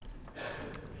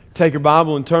Take your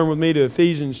Bible and turn with me to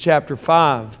Ephesians chapter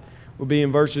 5. We'll be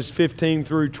in verses 15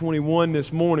 through 21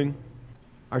 this morning.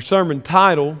 Our sermon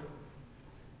title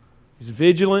is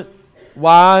Vigilant,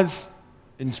 Wise,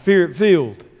 and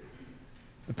Spirit-Filled.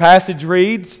 The passage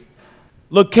reads,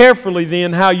 "Look carefully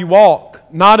then how you walk,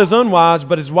 not as unwise,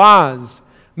 but as wise,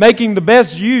 making the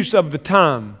best use of the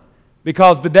time,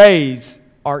 because the days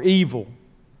are evil.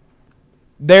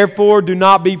 Therefore do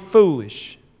not be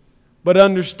foolish, but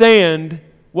understand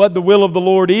what the will of the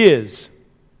Lord is.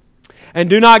 And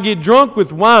do not get drunk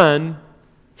with wine,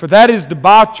 for that is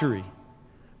debauchery,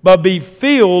 but be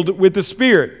filled with the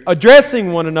Spirit,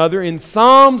 addressing one another in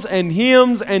psalms and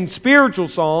hymns and spiritual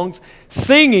songs,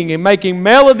 singing and making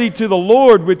melody to the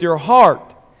Lord with your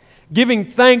heart, giving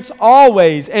thanks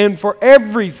always and for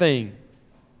everything."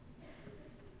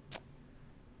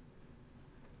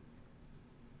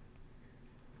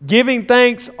 Giving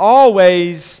thanks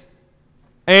always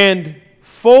and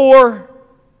for,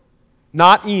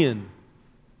 not in.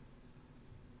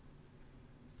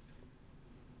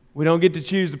 We don't get to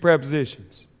choose the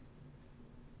prepositions.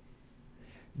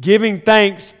 Giving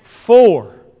thanks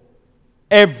for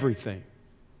everything.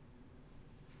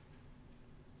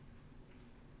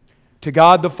 To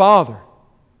God the Father,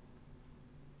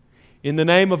 in the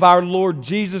name of our Lord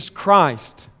Jesus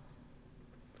Christ,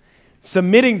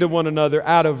 submitting to one another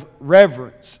out of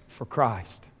reverence for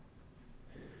Christ.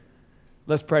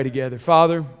 Let's pray together.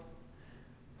 Father,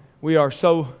 we are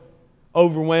so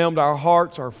overwhelmed. Our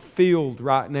hearts are filled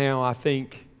right now, I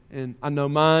think. And I know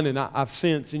mine, and I've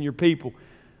sensed in your people.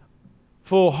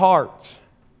 Full hearts.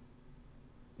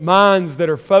 Minds that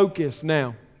are focused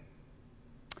now.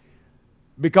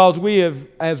 Because we have,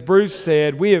 as Bruce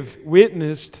said, we have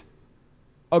witnessed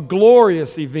a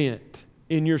glorious event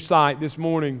in your sight this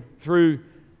morning through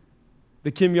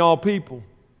the Kimyal people.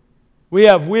 We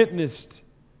have witnessed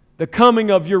the coming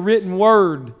of your written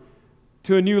word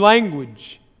to a new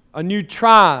language, a new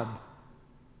tribe,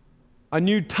 a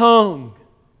new tongue.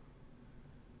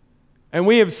 And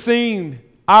we have seen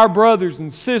our brothers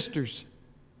and sisters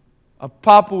of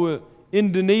Papua,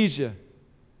 Indonesia,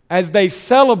 as they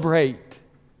celebrate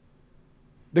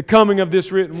the coming of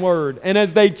this written word, and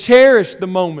as they cherish the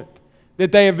moment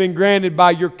that they have been granted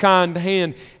by your kind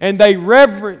hand, and they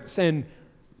reverence and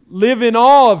live in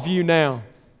awe of you now,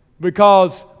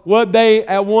 because what they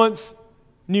at once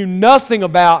knew nothing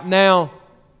about now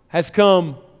has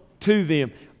come to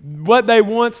them. What they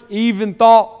once even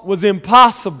thought was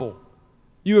impossible,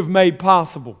 you have made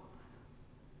possible.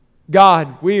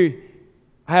 God, we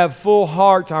have full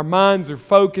hearts, our minds are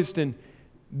focused, and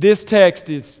this text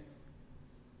is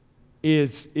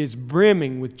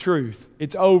brimming with truth.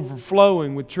 It's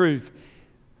overflowing with truth.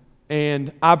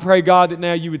 And I pray, God, that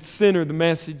now you would center the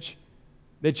message,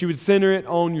 that you would center it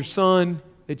on your Son,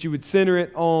 that you would center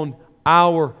it on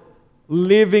our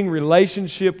living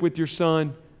relationship with your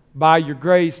Son by your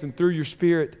grace and through your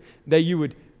Spirit, that you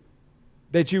would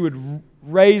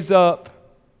raise up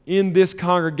in this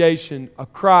congregation a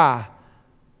cry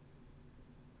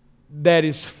that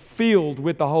is filled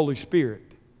with the Holy Spirit.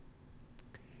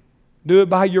 Do it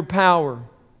by your power.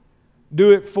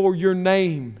 Do it for your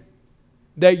name,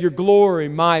 that your glory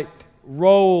might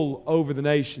roll over the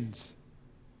nations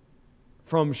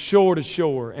from shore to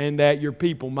shore, and that your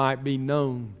people might be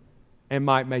known and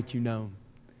might make you known.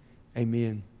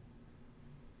 Amen.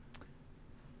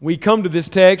 We come to this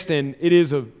text, and it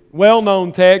is a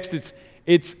well-known text.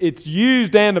 It's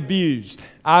used and abused.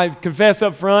 I confess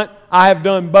up front, I have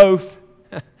done both.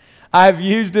 I have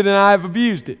used it and I have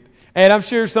abused it. And I'm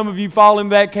sure some of you fall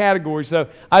into that category. So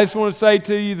I just want to say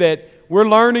to you that we're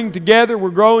learning together.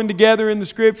 We're growing together in the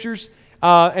Scriptures.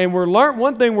 And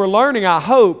one thing we're learning, I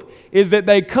hope, is that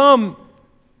they come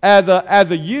as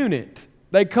a unit.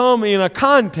 They come in a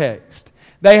context.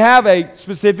 They have a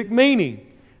specific meaning.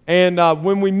 And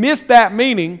when we miss that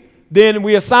meaning, then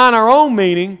we assign our own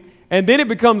meaning, and then it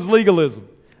becomes legalism.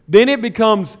 Then it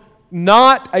becomes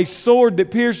not a sword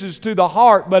that pierces to the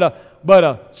heart, but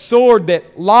a sword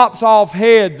that lops off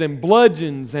heads and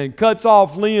bludgeons and cuts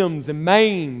off limbs and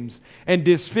maims and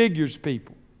disfigures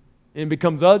people and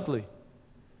becomes ugly.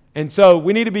 And so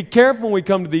we need to be careful when we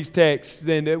come to these texts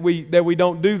and that we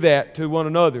don't do that to one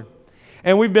another.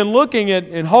 And we've been looking at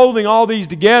and holding all these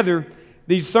together,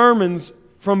 these sermons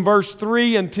from verse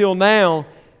 3 until now,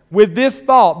 with this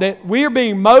thought that we are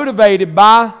being motivated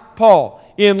by Paul.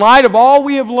 In light of all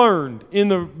we have learned in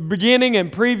the beginning and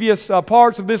previous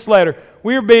parts of this letter,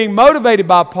 we are being motivated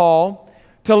by Paul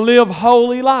to live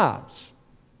holy lives.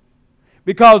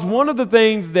 Because one of the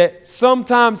things that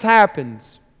sometimes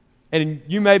happens, and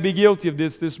you may be guilty of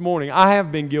this morning, I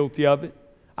have been guilty of it,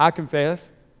 I confess,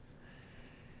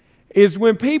 is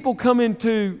when people come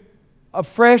into a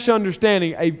fresh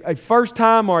understanding, a first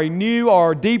time or a new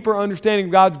or a deeper understanding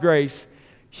of God's grace,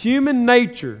 human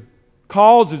nature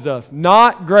causes us,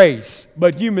 not grace,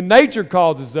 but human nature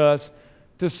causes us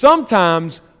to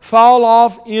sometimes fall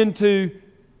off into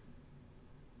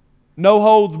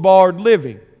no-holds-barred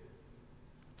living,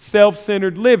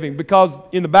 self-centered living, because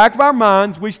in the back of our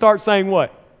minds we start saying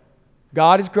what?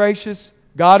 God is gracious,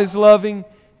 God is loving,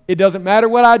 it doesn't matter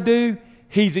what I do,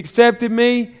 He's accepted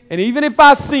me, and even if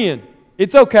I sin,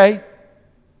 it's okay.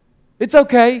 It's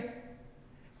okay.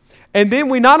 And then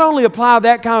we not only apply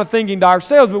that kind of thinking to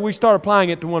ourselves, but we start applying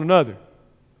it to one another.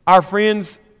 Our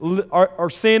friends are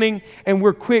sinning, and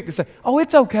we're quick to say, oh,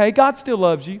 it's okay, God still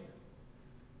loves you.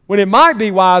 When it might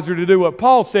be wiser to do what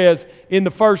Paul says in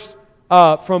the first,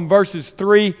 from verses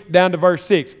 3 down to verse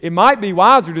 6. It might be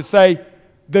wiser to say,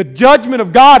 the judgment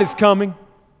of God is coming.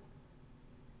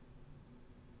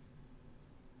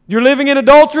 You're living in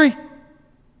adultery?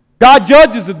 God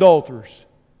judges adulterers.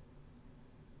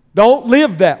 Don't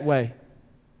live that way.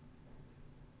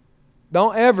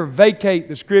 Don't ever vacate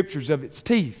the Scriptures of its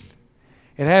teeth.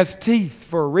 It has teeth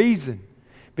for a reason.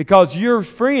 Because your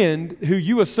friend, who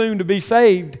you assume to be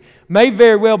saved, may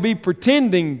very well be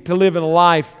pretending to live in a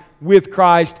life with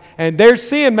Christ, and their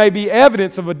sin may be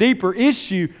evidence of a deeper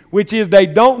issue, which is they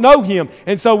don't know Him.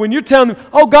 And so when you're telling them,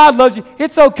 oh, God loves you,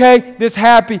 it's okay, this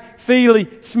happy, feely,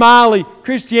 smiley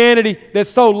Christianity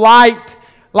that's so light,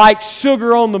 like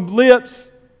sugar on the lips,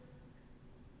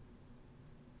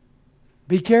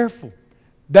 be careful.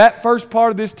 That first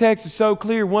part of this text is so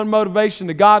clear. One motivation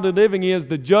to godly living is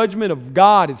the judgment of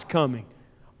God is coming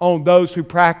on those who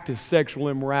practice sexual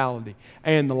immorality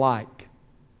and the like.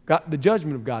 The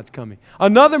judgment of God's coming.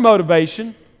 Another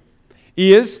motivation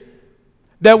is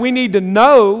that we need to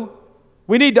know,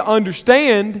 we need to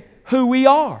understand who we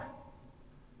are.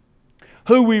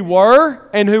 Who we were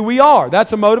and who we are.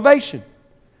 That's a motivation.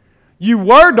 You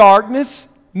were darkness,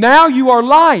 now you are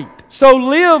light. So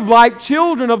live like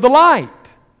children of the light.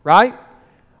 Right?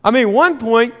 I mean, at one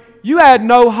point, you had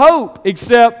no hope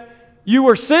except you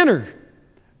were a sinner.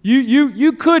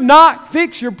 You could not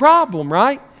fix your problem,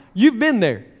 right? You've been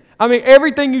there. I mean,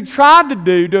 everything you tried to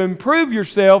do to improve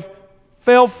yourself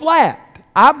fell flat.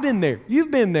 I've been there.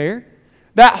 You've been there.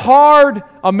 That hard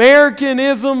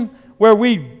Americanism where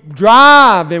we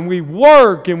drive and we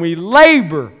work and we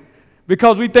labor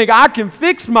because we think I can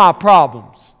fix my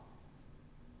problems.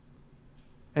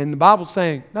 And the Bible's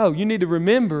saying, no, you need to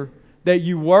remember that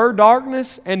you were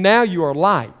darkness and now you are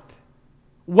light.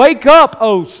 Wake up,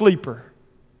 O sleeper,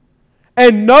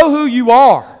 and know who you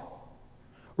are.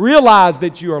 Realize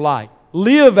that you are light.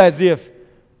 Live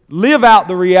out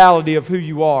the reality of who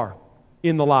you are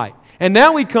in the light. And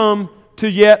now we come to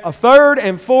yet a third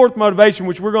and fourth motivation,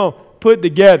 which we're going to put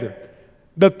together.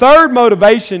 The third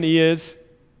motivation is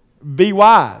be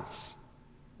wise.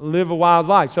 Live a wise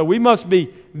life. So we must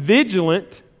be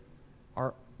vigilant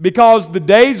because the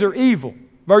days are evil.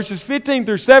 Verses 15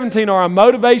 through 17 are a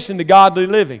motivation to godly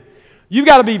living. You've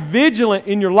got to be vigilant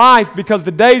in your life because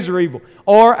the days are evil.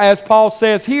 Or as Paul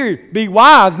says here, be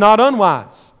wise, not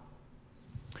unwise.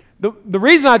 The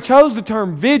reason I chose the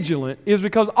term vigilant is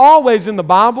because always in the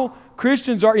Bible,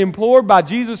 Christians are implored by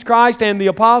Jesus Christ and the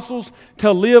apostles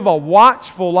to live a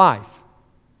watchful life.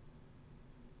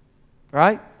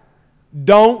 Right?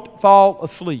 Don't fall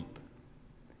asleep.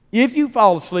 If you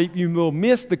fall asleep, you will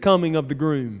miss the coming of the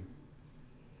groom.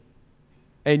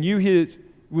 And you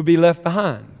will be left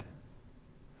behind.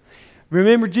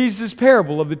 Remember Jesus'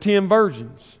 parable of the 10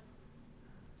 virgins.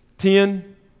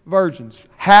 10 virgins.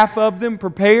 Half of them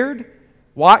prepared,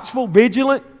 watchful,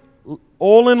 vigilant,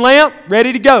 oil and lamp,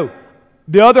 ready to go.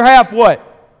 The other half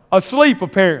what? Asleep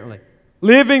apparently.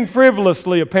 Living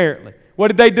frivolously apparently. What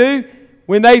did they do?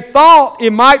 When they thought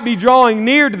it might be drawing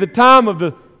near to the time of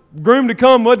the groom to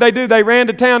come, what did they do? They ran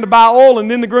to town to buy oil,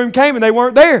 and then the groom came and they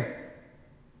weren't there.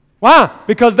 Why?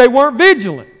 Because they weren't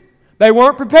vigilant. They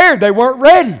weren't prepared. They weren't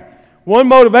ready. One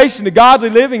motivation to godly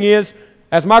living is,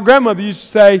 as my grandmother used to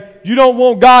say, you don't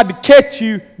want God to catch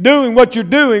you doing what you're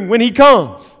doing when He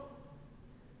comes.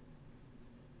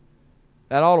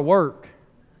 That ought to work.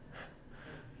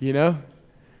 You know?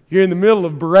 You're in the middle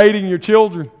of berating your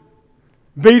children,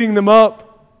 beating them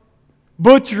up,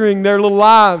 butchering their little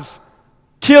lives,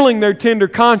 killing their tender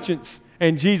conscience,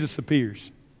 and Jesus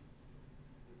appears.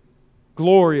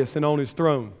 Glorious and on His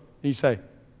throne. And you say,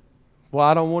 well,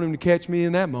 I don't want Him to catch me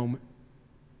in that moment.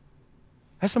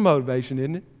 That's a motivation,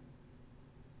 isn't it?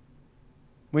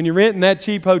 When you're renting that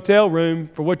cheap hotel room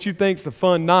for what you think's a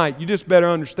fun night, you just better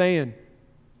understand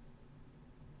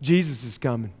Jesus is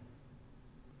coming.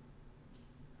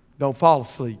 Don't fall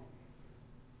asleep.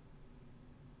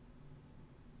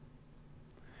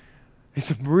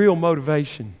 It's a real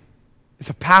motivation. It's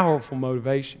a powerful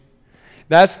motivation.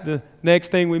 That's the next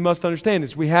thing we must understand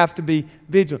is we have to be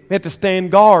vigilant. We have to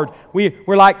stand guard. We're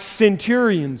like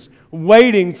centurions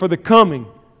waiting for the coming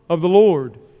of the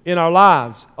Lord in our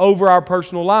lives, over our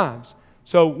personal lives.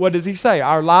 So what does he say?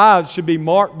 Our lives should be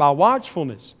marked by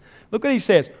watchfulness. Look what he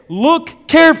says. Look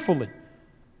carefully.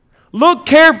 Look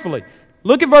carefully.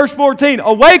 Look at verse 14.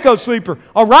 Awake, O sleeper.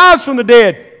 Arise from the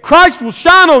dead. Christ will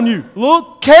shine on you.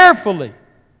 Look carefully.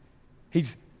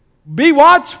 Be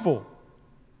watchful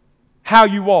how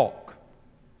you walk.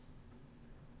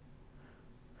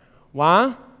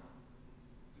 Why?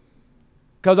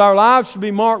 Because our lives should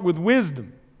be marked with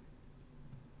wisdom.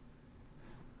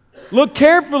 Look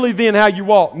carefully then how you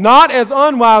walk, not as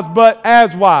unwise, but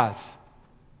as wise.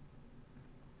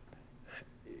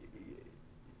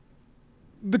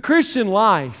 The Christian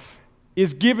life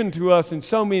is given to us in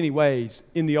so many ways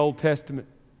in the Old Testament.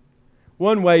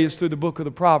 One way is through the book of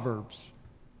the Proverbs.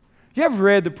 You ever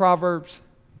read the Proverbs?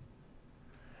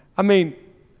 I mean,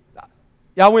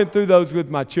 I went through those with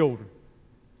my children.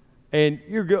 And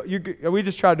we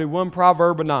just try to do one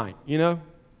proverb a night, you know?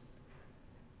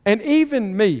 And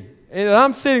even me, and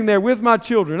I'm sitting there with my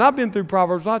children, and I've been through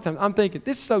Proverbs a lot of times, I'm thinking,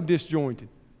 this is so disjointed.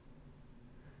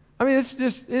 I mean, it's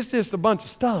just a bunch of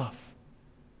stuff.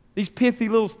 These pithy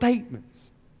little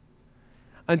statements.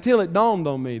 Until it dawned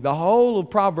on me, the whole of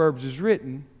Proverbs is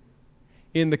written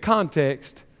in the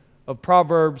context of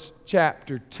Proverbs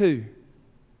chapter 2.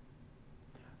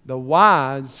 The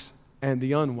wise and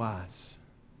the unwise.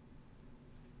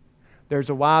 There's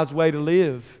a wise way to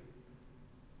live,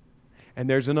 and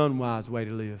there's an unwise way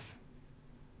to live.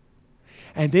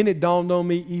 And then it dawned on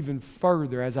me even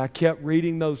further as I kept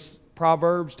reading those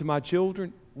Proverbs to my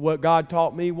children. What God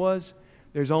taught me was,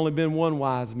 there's only been one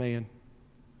wise man.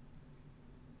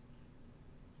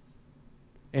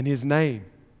 And his name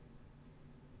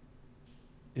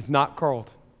is not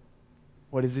Carlton.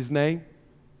 What is his name?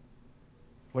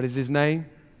 What is his name?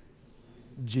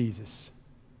 Jesus.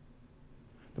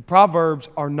 The Proverbs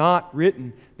are not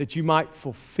written that you might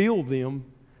fulfill them.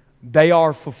 They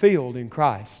are fulfilled in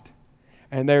Christ.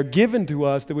 And they're given to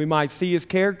us that we might see His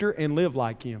character and live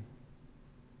like Him.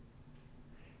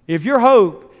 If your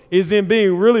hope is in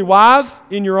being really wise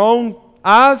in your own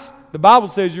eyes, the Bible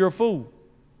says you're a fool.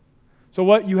 So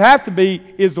what you have to be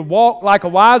is to walk like a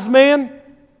wise man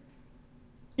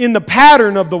in the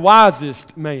pattern of the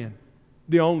wisest man,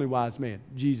 the only wise man,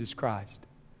 Jesus Christ.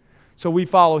 So we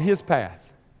follow His path,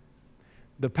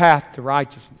 the path to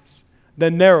righteousness,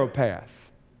 the narrow path,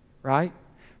 right?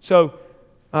 So,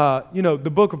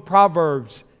 the book of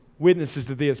Proverbs witnesses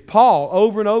to this. Paul,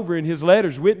 over and over in his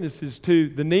letters, witnesses to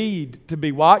the need to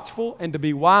be watchful and to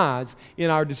be wise in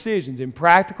our decisions, in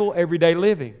practical, everyday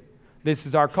living. This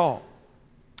is our call.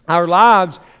 Our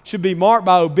lives should be marked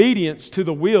by obedience to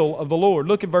the will of the Lord.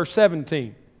 Look at verse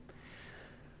 17.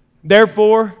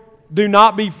 Therefore, do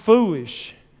not be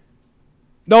foolish.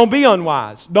 Don't be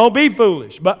unwise. Don't be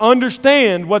foolish, but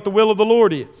understand what the will of the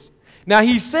Lord is. Now,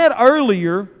 he said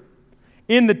earlier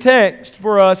in the text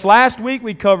for us, last week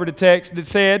we covered a text that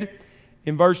said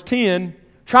in verse 10,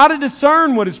 try to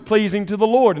discern what is pleasing to the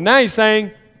Lord. And now he's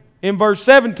saying in verse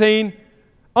 17,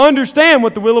 understand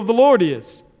what the will of the Lord is.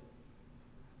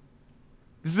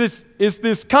 It's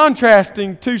this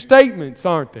contrasting two statements,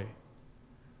 aren't they?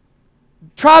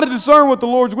 Try to discern what the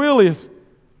Lord's will is.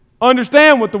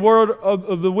 Understand what the word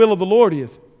of the will of the Lord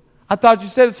is. I thought you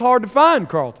said it's hard to find,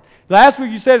 Carlton. Last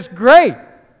week you said it's great.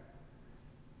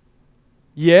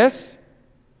 Yes.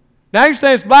 Now you're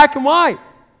saying it's black and white.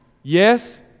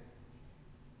 Yes.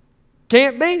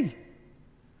 Can't be.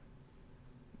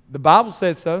 The Bible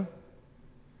says so.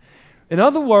 In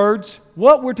other words,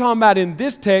 what we're talking about in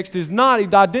this text is not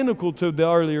identical to the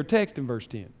earlier text in verse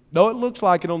 10. Though it looks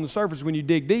like it on the surface, when you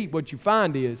dig deep, what you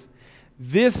find is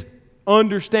this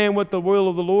understand what the will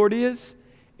of the Lord is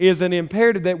an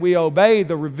imperative that we obey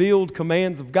the revealed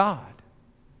commands of God.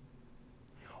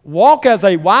 Walk as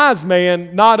a wise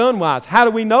man, not unwise. How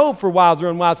do we know if we're wise or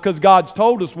unwise? Because God's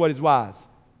told us what is wise.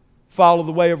 Follow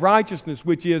the way of righteousness,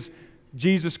 which is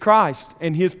Jesus Christ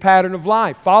and His pattern of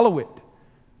life. Follow it.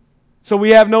 So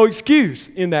we have no excuse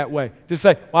in that way to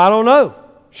say, well, I don't know.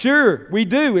 Sure, we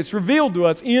do. It's revealed to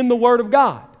us in the Word of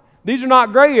God. These are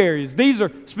not gray areas. These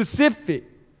are specific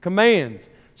commands,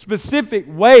 specific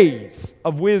ways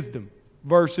of wisdom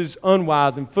versus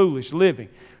unwise and foolish living.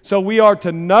 So we are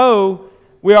to know,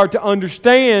 we are to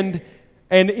understand,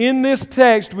 and in this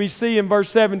text we see in verse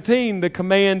 17 the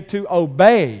command to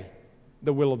obey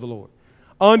the will of the Lord.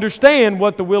 Understand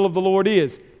what the will of the Lord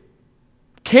is.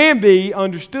 Can be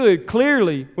understood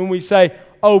clearly when we say,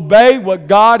 obey what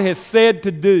God has said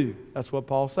to do. That's what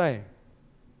Paul's saying.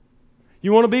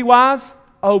 You want to be wise?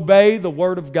 Obey the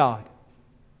Word of God.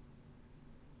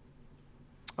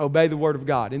 Obey the Word of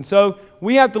God. And so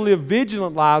we have to live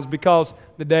vigilant lives because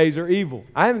the days are evil.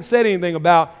 I haven't said anything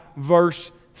about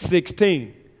verse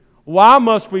 16. Why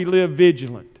must we live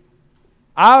vigilant?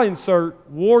 I'll insert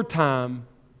wartime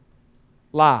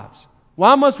lives.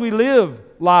 Why must we live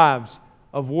lives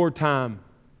of wartime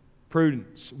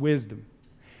prudence, wisdom?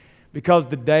 Because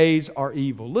the days are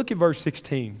evil. Look at verse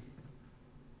 16.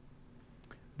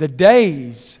 The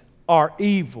days are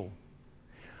evil.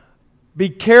 Be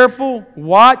careful,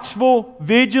 watchful,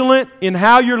 vigilant in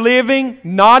how you're living,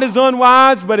 not as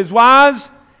unwise, but as wise,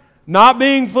 not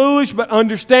being foolish, but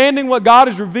understanding what God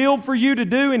has revealed for you to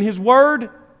do in His Word.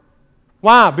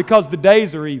 Why? Because the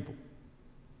days are evil.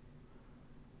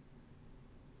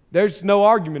 There's no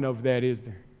argument over that, is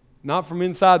there? Not from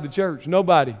inside the church.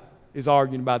 Nobody is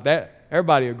arguing about that.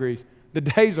 Everybody agrees. The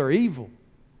days are evil.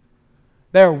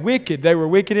 They're wicked. They were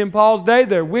wicked in Paul's day.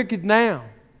 They're wicked now.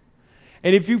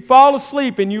 And if you fall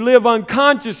asleep and you live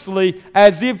unconsciously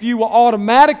as if you will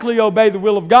automatically obey the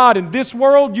will of God in this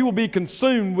world, you will be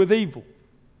consumed with evil.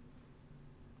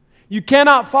 You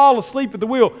cannot fall asleep at the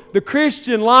wheel. The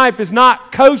Christian life is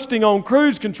not coasting on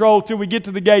cruise control till we get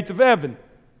to the gates of heaven.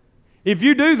 If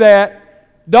you do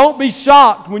that, don't be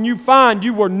shocked when you find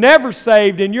you were never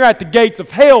saved and you're at the gates of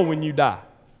hell when you die.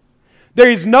 There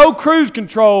is no cruise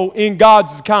control in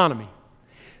God's economy.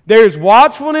 There's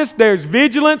watchfulness, there's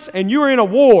vigilance, and you're in a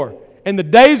war, and the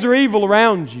days are evil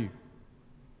around you.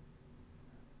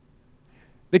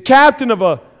 The captain of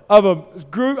a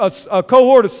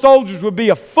cohort of soldiers would be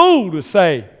a fool to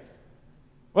say,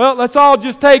 well, let's all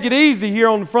just take it easy here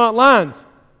on the front lines.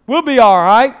 We'll be all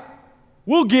right.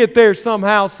 We'll get there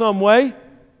somehow, some way.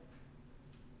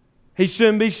 He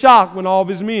shouldn't be shocked when all of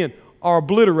his men are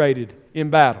obliterated in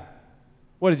battle.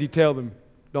 What does he tell them?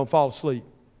 Don't fall asleep.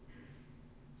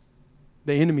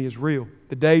 The enemy is real.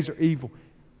 The days are evil.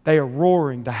 They are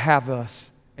roaring to have us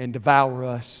and devour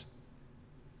us.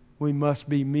 We must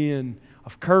be men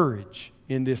of courage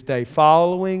in this day,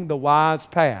 following the wise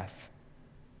path,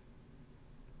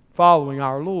 following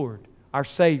our Lord, our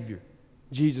Savior,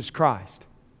 Jesus Christ.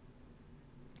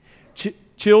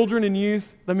 Children and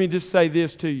youth, let me just say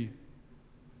this to you.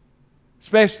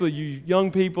 Especially you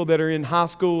young people that are in high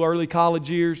school, early college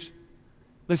years.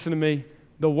 Listen to me.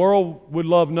 The world would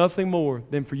love nothing more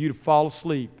than for you to fall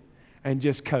asleep and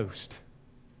just coast.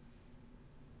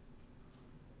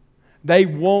 They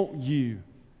want you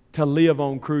to live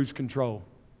on cruise control.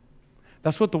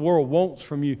 That's what the world wants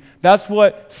from you. That's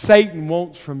what Satan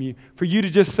wants from you. For you to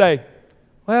just say,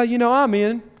 well, you know, I'm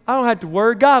in. I don't have to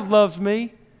worry. God loves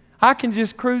me. I can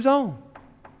just cruise on.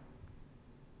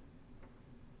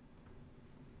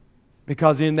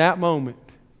 Because in that moment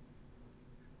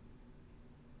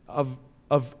of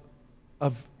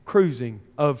cruising,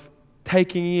 of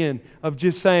taking in, of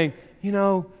just saying, you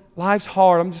know, life's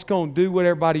hard. I'm just going to do what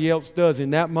everybody else does.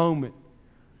 In that moment,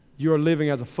 you are living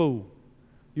as a fool.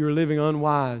 You are living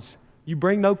unwise. You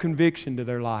bring no conviction to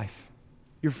their life.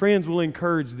 Your friends will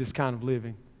encourage this kind of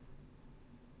living.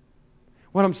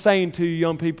 What I'm saying to you,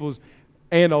 young people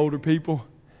and older people,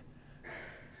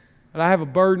 and I have a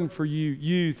burden for you,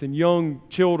 youth and young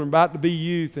children, about to be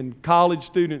youth and college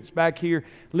students back here.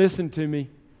 Listen to me.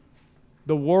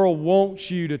 The world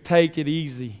wants you to take it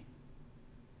easy.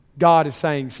 God is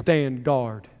saying, stand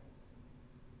guard.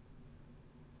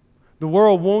 The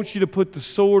world wants you to put the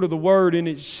sword of the Word in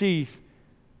its sheath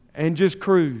and just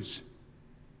cruise.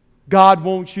 God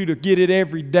wants you to get it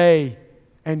every day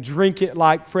and drink it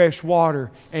like fresh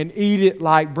water and eat it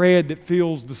like bread that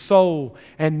fills the soul,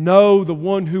 and know the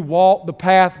one who walked the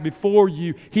path before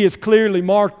you. He has clearly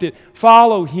marked it.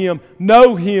 Follow Him.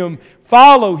 Know Him.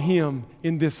 Follow Him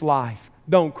in this life.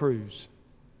 Don't cruise.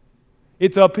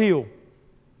 It's uphill.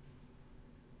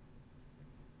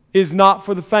 It is not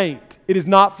for the faint. It is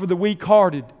not for the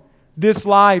weak-hearted. This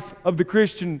life of the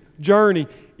Christian journey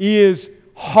is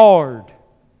hard.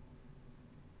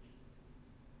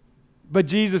 But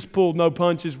Jesus pulled no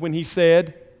punches when He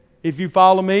said, if you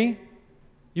follow me,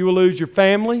 you will lose your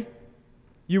family,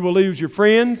 you will lose your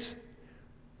friends,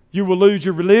 you will lose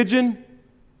your religion,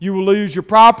 you will lose your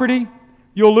property,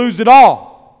 you'll lose it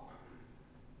all.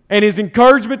 And His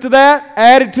encouragement to that,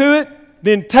 added to it,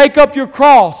 then take up your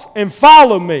cross and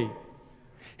follow me.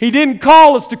 He didn't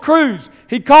call us to cruise.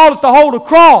 He called us to hold a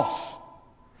cross.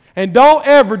 And don't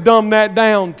ever dumb that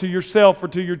down to yourself or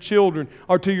to your children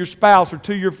or to your spouse or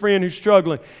to your friend who's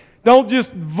struggling. Don't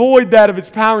just void that of its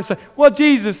power and say, well,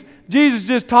 Jesus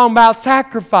just talking about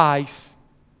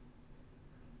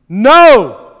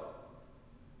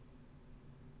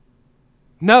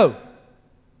No.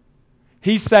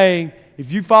 He's saying,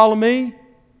 if you follow me,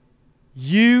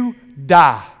 you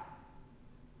die.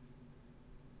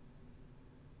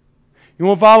 You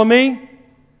want to follow me?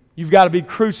 You've got to be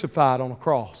crucified on a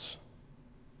cross.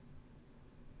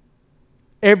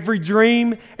 Every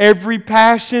dream, every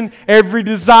passion, every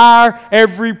desire,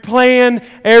 every plan,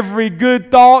 every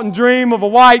good thought and dream of a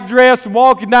white dress and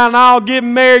walking down the aisle,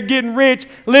 getting married, getting rich,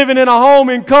 living in a home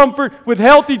in comfort with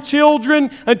healthy children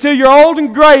until you're old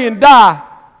and gray and die.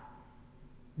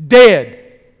 Dead.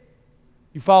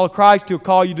 You follow Christ, He'll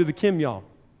call you to the Kimyal.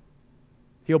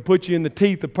 He'll put you in the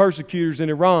teeth of persecutors in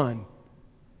Iran.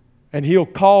 And He'll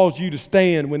cause you to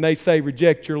stand when they say,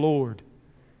 reject your Lord.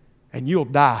 And you'll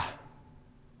die.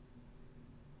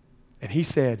 And He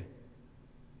said,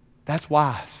 that's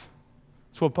wise.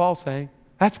 That's what Paul's saying.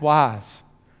 That's wise.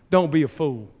 Don't be a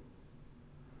fool.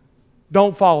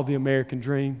 Don't follow the American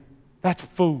dream. That's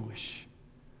foolish.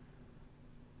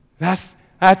 That's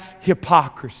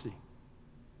hypocrisy.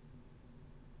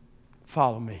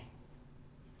 Follow me.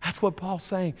 That's what Paul's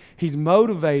saying. He's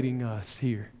motivating us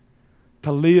here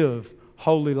to live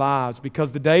holy lives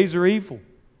because the days are evil.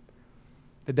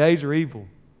 The days are evil.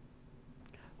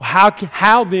 Well,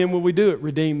 how then will we do it?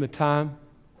 Redeem the time.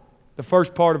 The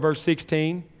first part of verse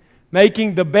 16.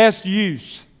 Making the best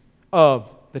use of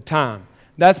the time.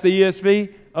 That's the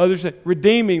ESV. Others say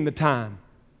redeeming the time.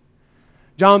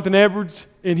 Jonathan Edwards,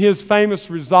 in his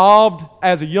famous Resolved,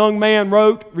 as a young man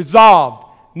wrote, resolved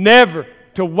never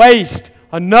to waste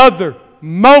another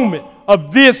moment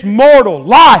of this mortal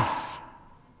life.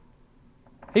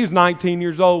 He was 19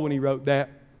 years old when he wrote that.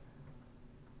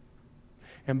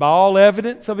 And by all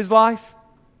evidence of his life,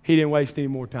 he didn't waste any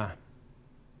more time.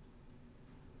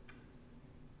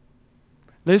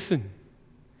 Listen,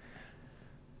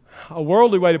 a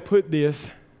worldly way to put this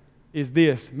is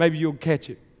this. Maybe you'll catch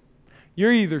it.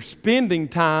 You're either spending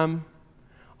time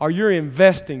or you're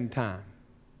investing time.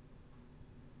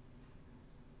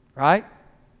 Right?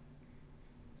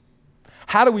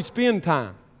 How do we spend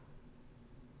time?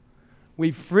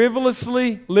 We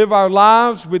frivolously live our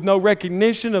lives with no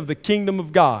recognition of the kingdom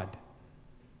of God.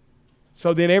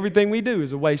 So then everything we do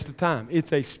is a waste of time.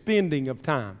 It's a spending of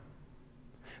time.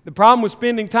 The problem with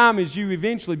spending time is you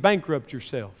eventually bankrupt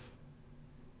yourself.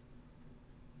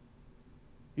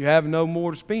 You have no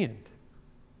more to spend.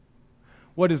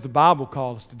 What does the Bible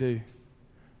call us to do?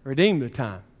 Redeem the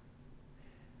time.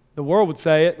 The world would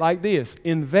say it like this: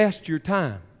 invest your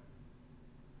time.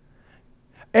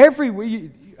 Every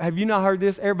week. Have you not heard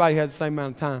this? Everybody has the same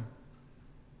amount of time.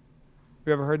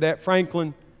 You ever heard that?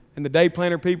 Franklin and the day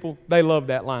planner people, they love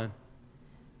that line.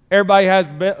 Everybody has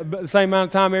the same amount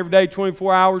of time every day,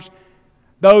 24 hours.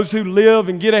 Those who live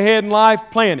and get ahead in life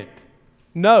plan it.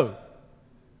 No.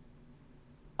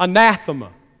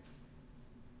 Anathema.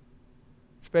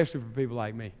 Especially for people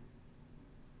like me.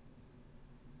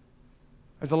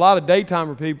 There's a lot of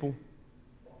daytimer people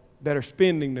that are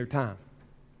spending their time.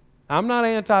 I'm not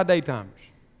anti-daytimers.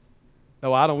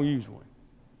 No, I don't use one.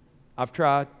 I've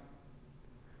tried.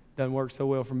 Doesn't work so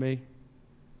well for me.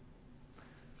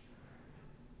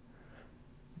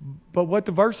 But what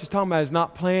the verse is talking about is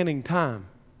not planning time.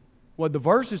 What the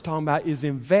verse is talking about is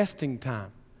investing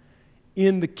time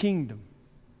in the kingdom.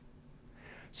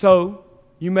 So,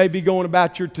 you may be going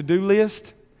about your to-do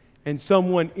list and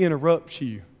someone interrupts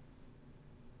you.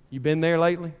 You been there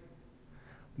lately?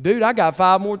 Dude, I got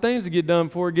 5 more things to get done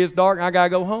before it gets dark and I got to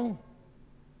go home.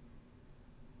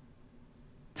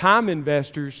 Time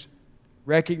investors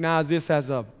recognize this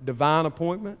as a divine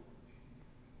appointment.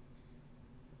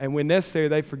 And when necessary,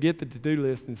 they forget the to-do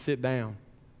list and sit down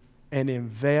and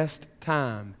invest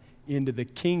time into the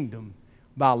kingdom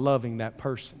by loving that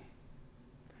person.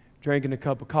 Drinking a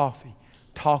cup of coffee,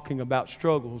 talking about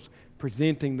struggles,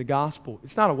 presenting the gospel.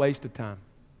 It's not a waste of time.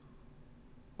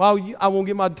 Well, I won't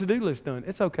get my to-do list done.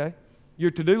 It's okay.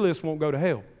 Your to-do list won't go to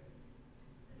hell.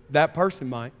 That person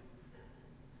might.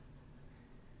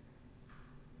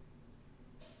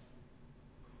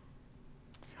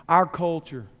 Our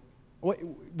culture,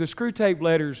 the screw tape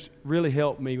letters really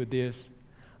helped me with this.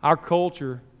 Our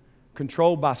culture,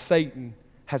 controlled by Satan,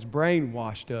 has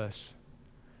brainwashed us.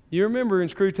 You remember in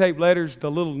screw tape letters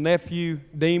the little nephew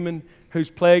demon who's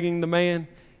plaguing the man?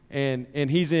 And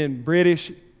he's in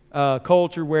British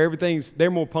culture where they're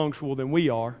more punctual than we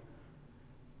are.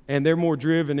 And they're more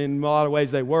driven in a lot of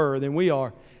ways they were than we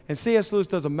are. And C.S. Lewis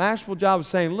does a masterful job of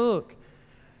saying, look,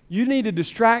 you need to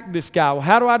distract this guy. Well,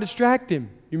 how do I distract him?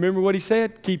 You remember what he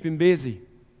said? Keep him busy.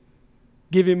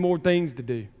 Give him more things to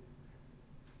do.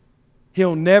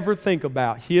 He'll never think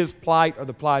about his plight or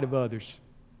the plight of others.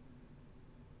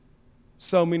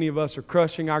 So many of us are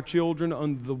crushing our children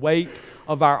under the weight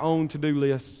of our own to-do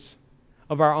lists,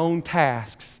 of our own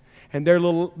tasks. And their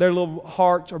little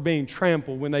hearts are being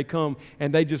trampled when they come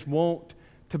and they just want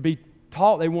to be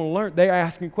taught. They want to learn. They're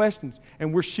asking questions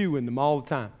and we're shooing them all the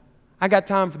time. I got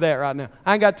time for that right now.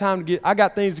 I got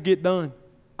things to get done.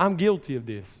 I'm guilty of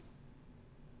this.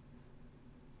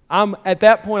 At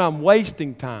that point, I'm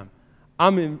wasting time.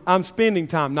 I'm spending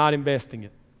time, not investing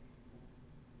it.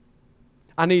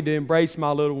 I need to embrace my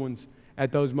little ones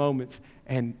at those moments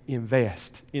and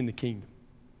invest in the kingdom.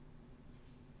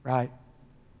 Right?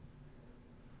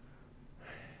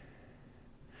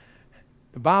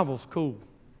 The Bible's cool.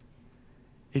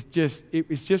 It's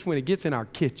just when it gets in our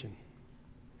kitchen,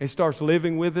 it starts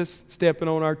living with us, stepping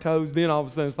on our toes, then all of a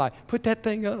sudden it's like, put that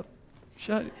thing up.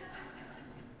 Shut it.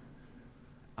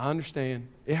 I understand.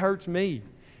 It hurts me.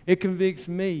 It convicts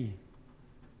me.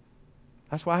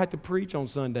 That's why I have to preach on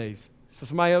Sundays, so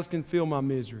somebody else can feel my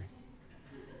misery.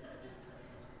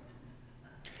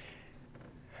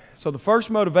 So the first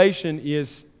motivation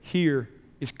is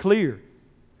clear.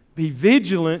 Be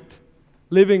vigilant,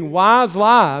 living wise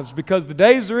lives because the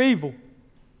days are evil.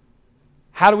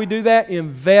 How do we do that?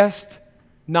 Invest,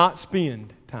 not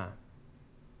spend time.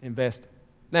 Invest.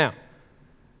 Now,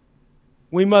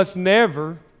 we must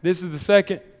never, this is the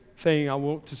second thing I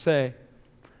want to say,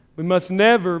 we must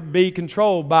never be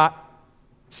controlled by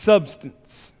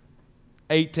substance.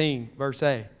 18, verse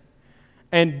A.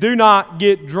 And do not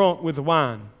get drunk with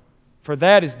wine, for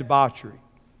that is debauchery.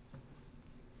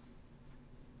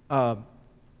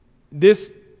 This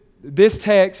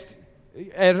text,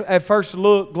 at first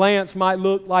glance, might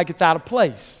look like it's out of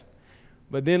place.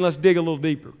 But then let's dig a little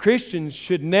deeper. Christians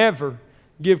should never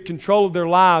give control of their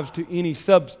lives to any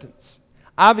substance.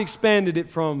 I've expanded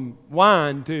it from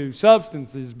wine to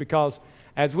substances because,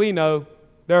 as we know,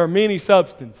 there are many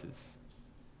substances.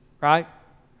 Right?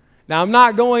 Now, I'm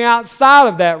not going outside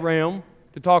of that realm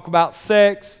to talk about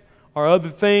sex or other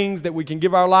things that we can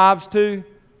give our lives to,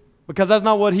 because that's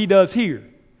not what he does here.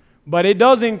 But it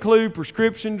does include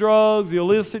prescription drugs,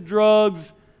 illicit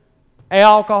drugs,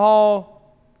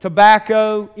 alcohol,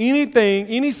 tobacco, anything,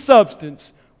 any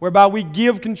substance whereby we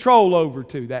give control over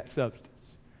to that substance.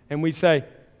 And we say,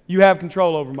 you have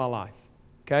control over my life.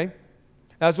 Okay?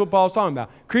 That's what Paul's talking about.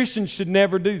 Christians should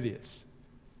never do this.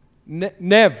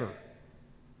 Never.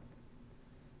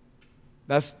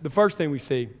 That's the first thing we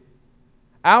see.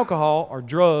 Alcohol or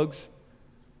drugs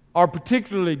are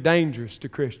particularly dangerous to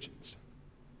Christians.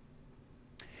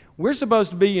 We're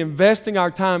supposed to be investing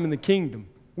our time in the kingdom.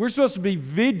 We're supposed to be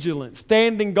vigilant,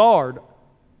 standing guard,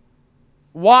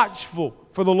 watchful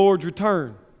for the Lord's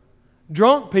return.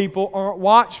 Drunk people aren't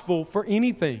watchful for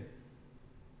anything.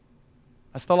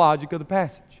 That's the logic of the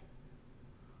passage.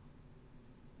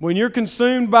 When you're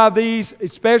consumed by these,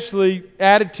 especially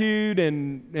attitude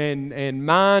and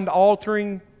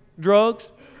mind-altering drugs,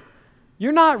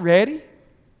 you're not ready.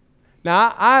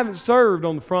 Now, I haven't served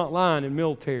on the front line in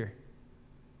military.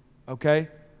 Okay?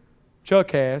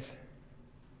 Chuck has.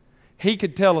 He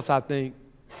could tell us, I think,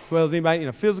 as well as anybody in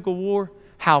a physical war,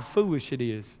 how foolish it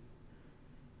is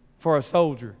for a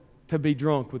soldier to be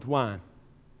drunk with wine.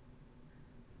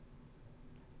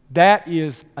 That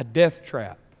is a death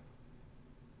trap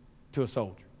to a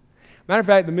soldier. Matter of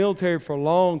fact, the military for a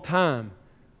long time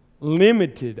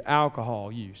limited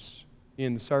alcohol use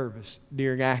in the service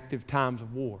during active times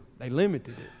of war. They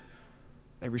limited it.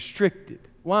 They restricted.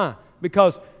 Why?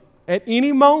 Because at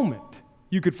any moment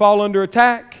you could fall under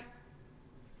attack,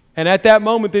 and at that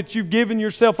moment that you've given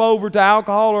yourself over to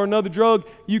alcohol or another drug,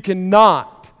 you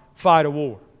cannot fight a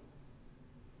war.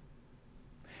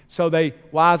 So they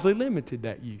wisely limited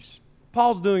that use.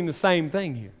 Paul's doing the same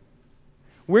thing here.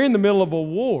 We're in the middle of a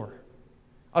war,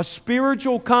 a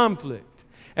spiritual conflict,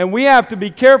 and we have to be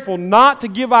careful not to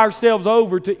give ourselves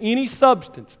over to any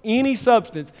substance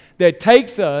that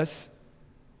takes us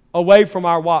away from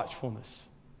our watchfulness.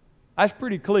 That's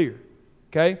pretty clear,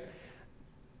 okay?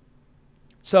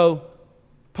 So,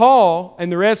 Paul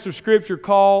and the rest of Scripture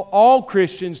call all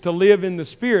Christians to live in the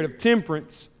spirit of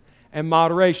temperance and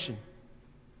moderation.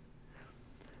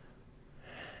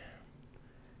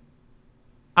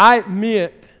 I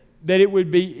admit that it would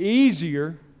be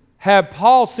easier had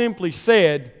Paul simply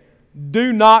said,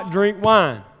 do not drink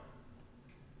wine,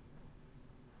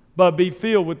 but be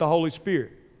filled with the Holy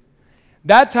Spirit.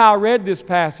 That's how I read this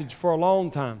passage for a long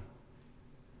time,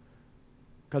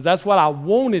 because that's what I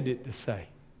wanted it to say.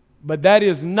 But that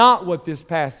is not what this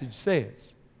passage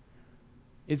says.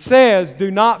 It says,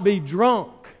 do not be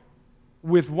drunk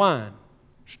with wine,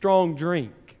 strong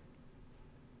drink,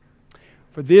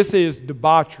 for this is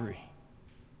debauchery.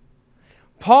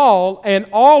 Paul and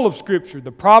all of Scripture,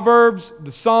 the Proverbs,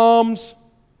 the Psalms,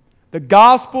 the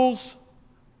Gospels,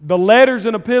 the letters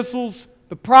and epistles,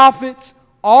 the prophets,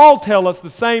 all tell us the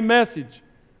same message.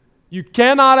 You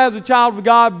cannot, as a child of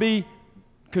God, be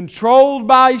controlled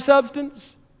by a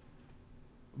substance,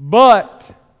 but,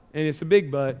 and it's a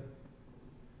big but,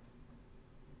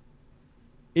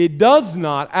 it does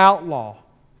not outlaw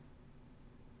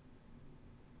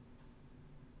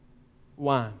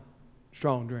wine,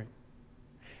 strong drink.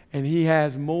 And he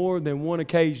has more than one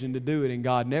occasion to do it, and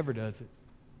God never does it.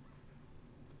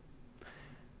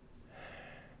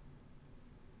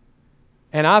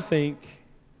 And I think,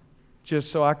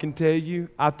 just so I can tell you,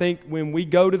 I think when we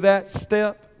go to that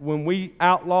step, when we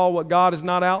outlaw what God has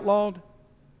not outlawed,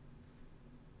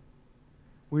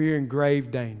 we're in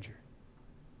grave danger.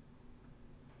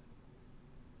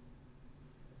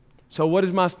 So what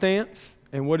is my stance?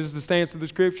 And what is the stance of the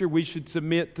Scripture? We should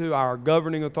submit to our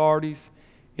governing authorities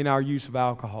in our use of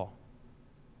alcohol.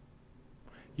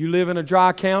 You live in a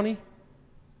dry county,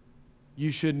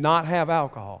 you should not have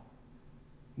alcohol,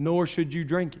 nor should you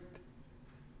drink it.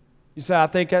 You say, I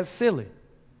think that's silly.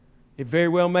 It very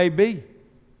well may be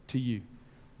to you,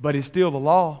 but it's still the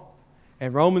law.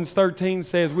 And Romans 13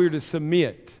 says we're to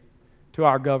submit to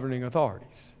our governing authorities.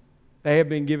 They have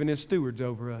been given as stewards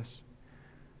over us.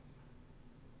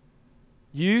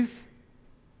 Youth,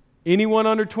 anyone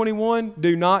under 21,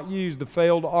 do not use the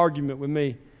failed argument with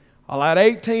me. Well, at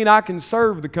 18, I can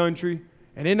serve the country,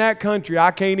 and in that country,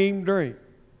 I can't even drink.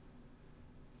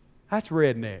 That's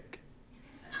redneck.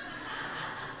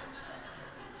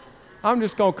 I'm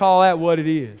just going to call that what it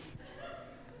is.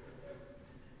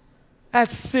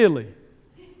 That's silly.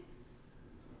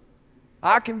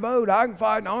 I can vote, I can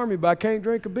fight in the army, but I can't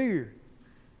drink a beer.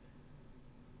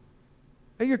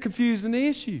 Hey, you're confusing the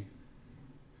issue.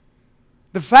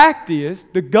 The fact is,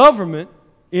 the government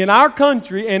in our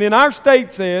country and in our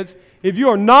state says, if you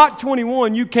are not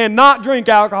 21, you cannot drink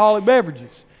alcoholic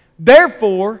beverages.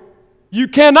 Therefore, you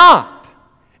cannot.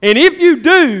 And if you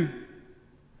do,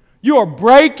 you are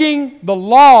breaking the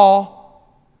law.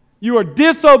 You are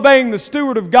disobeying the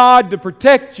steward of God to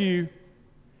protect you.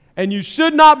 And you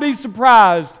should not be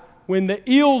surprised when the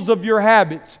ills of your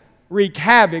habits wreak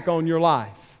havoc on your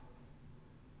life.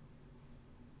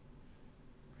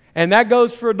 And that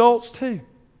goes for adults too.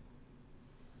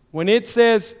 When it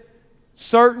says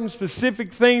certain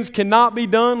specific things cannot be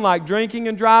done, like drinking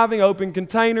and driving, open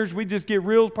containers, we just get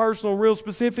real personal, real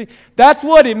specific. That's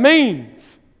what it means.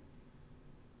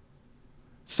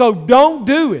 So don't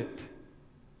do it.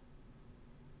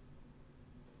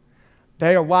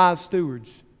 They are wise stewards.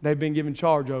 They've been given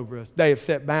charge over us. They have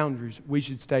set boundaries. We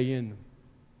should stay in them.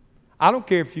 I don't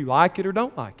care if you like it or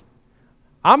don't like it.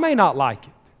 I may not like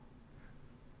it.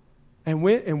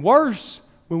 And worse,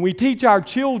 when we teach our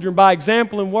children by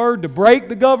example and word to break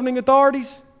the governing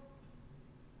authorities,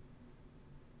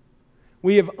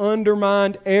 we have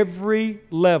undermined every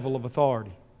level of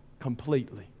authority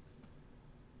completely.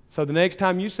 So the next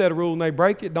time you set a rule and they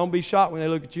break it, don't be shocked when they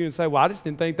look at you and say, well, I just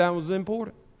didn't think that was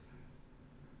important.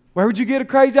 Where would you get a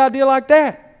crazy idea like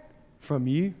that? From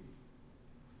you.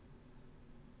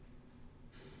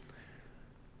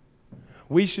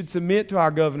 We should submit to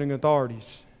our governing authorities.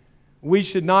 We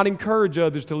should not encourage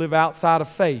others to live outside of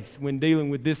faith when dealing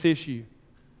with this issue.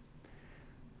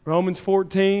 Romans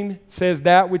 14 says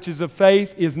that which is of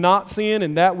faith is not sin,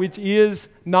 and that which is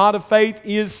not of faith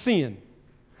is sin.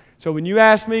 So when you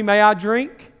ask me, may I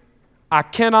drink? I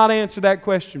cannot answer that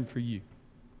question for you.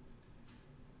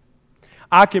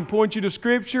 I can point you to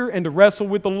Scripture and to wrestle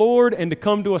with the Lord and to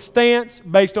come to a stance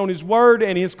based on His Word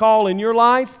and His call in your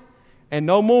life, and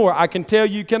no more. I can tell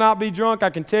you cannot be drunk. I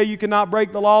can tell you cannot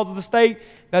break the laws of the state.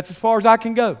 That's as far as I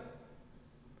can go.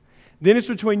 Then it's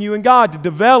between you and God to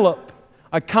develop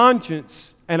a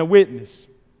conscience and a witness.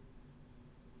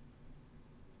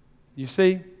 You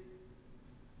see?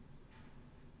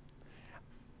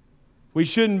 We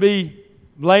shouldn't be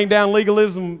laying down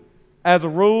legalism as a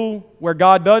rule where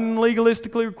God doesn't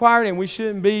legalistically require it, and we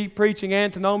shouldn't be preaching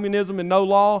antinomianism and no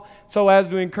law so as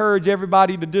to encourage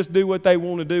everybody to just do what they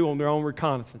want to do on their own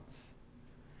reconnaissance.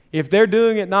 If they're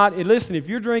doing it not, and listen, if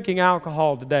you're drinking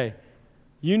alcohol today,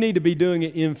 you need to be doing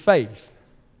it in faith.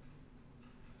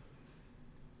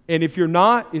 And if you're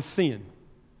not, it's sin.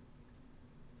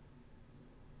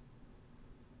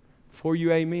 For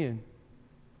you, amen.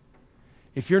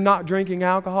 If you're not drinking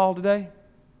alcohol today,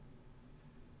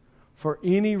 for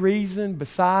any reason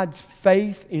besides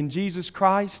faith in Jesus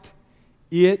Christ,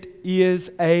 it is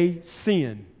a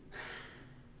sin.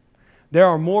 There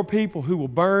are more people who will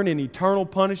burn in eternal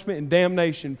punishment and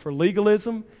damnation for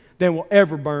legalism than will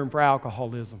ever burn for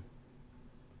alcoholism.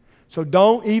 So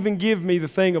don't even give me the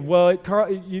thing of, well, at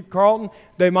Carlton,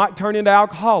 they might turn into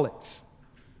alcoholics.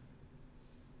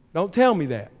 Don't tell me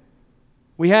that.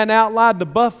 We hadn't outlined the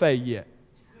buffet yet.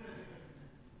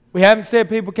 We haven't said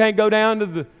people can't go down to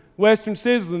the Western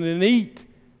Sizzling and eat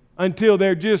until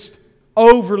they're just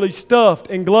overly stuffed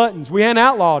and gluttons. We haven't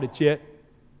outlawed it yet.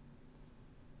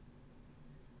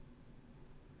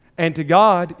 And to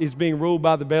God is being ruled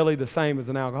by the belly the same as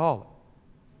an alcoholic.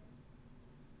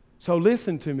 So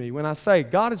listen to me when I say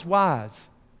God is wise.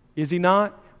 Is He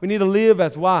not? We need to live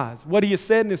as wise. What He has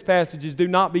said in this passage is do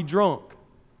not be drunk.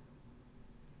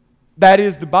 That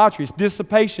is debauchery. It's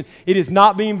dissipation. It is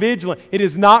not being vigilant. It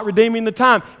is not redeeming the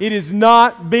time. It is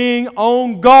not being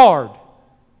on guard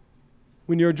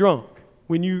when you're drunk,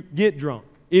 when you get drunk.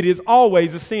 It is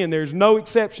always a sin. There's no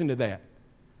exception to that.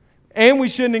 And we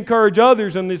shouldn't encourage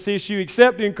others on this issue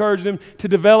except to encourage them to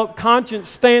develop conscious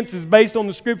stances based on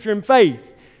the Scripture and faith.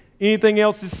 Anything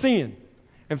else is sin.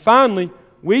 And finally,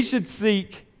 we should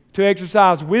seek to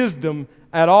exercise wisdom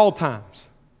at all times.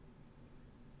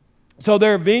 So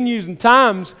there are venues and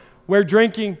times where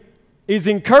drinking is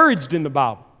encouraged in the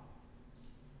Bible.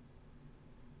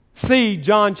 See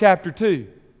John chapter 2.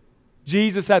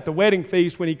 Jesus at the wedding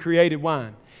feast when He created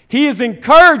wine. He is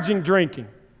encouraging drinking.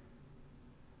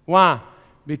 Why?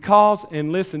 Because,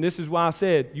 and listen, this is why I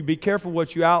said, you be careful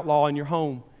what you outlaw in your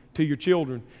home to your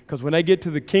children. Because when they get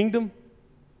to the kingdom,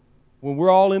 when we're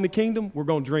all in the kingdom, we're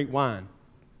going to drink wine.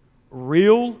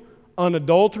 Real,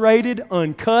 unadulterated,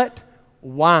 uncut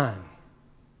wine.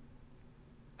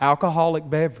 Alcoholic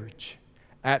beverage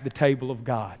at the table of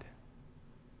God.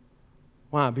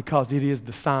 Why? Because it is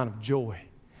the sign of joy.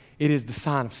 It is the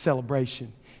sign of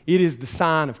celebration. It is the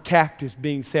sign of captives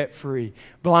being set free,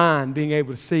 blind being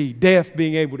able to see, deaf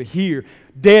being able to hear,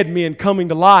 dead men coming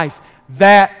to life.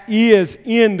 That is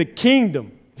in the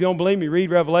kingdom. If you don't believe me, read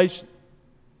Revelation.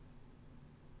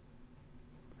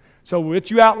 So what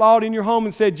you outlawed in your home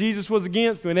and said Jesus was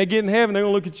against, when they get in heaven, they're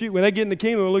going to look at you. When they get in the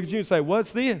kingdom, they're going to look at you and say,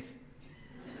 what's this?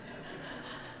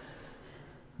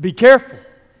 Be careful.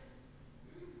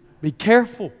 Be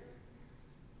careful.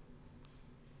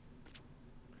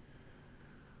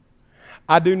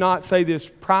 I do not say this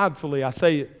pridefully. I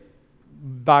say it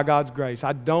by God's grace.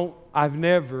 I've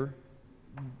never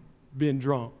been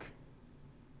drunk.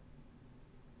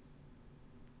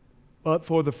 But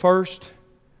for the first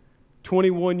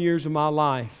 21 years of my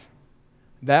life,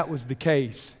 that was the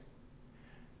case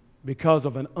because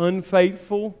of an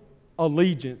unfaithful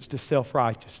allegiance to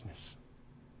self-righteousness.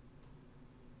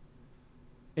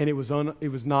 And it was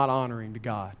not honoring to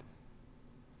God.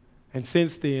 And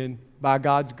since then, by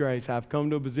God's grace, I've come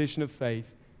to a position of faith,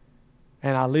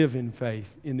 and I live in faith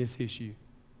in this issue.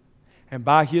 And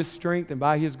by His strength and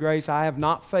by His grace, I have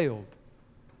not failed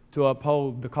to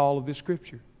uphold the call of this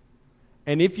Scripture.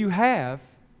 And if you have,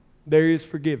 there is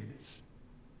forgiveness.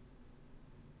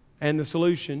 And the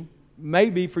solution may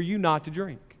be for you not to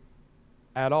drink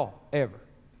at all, ever.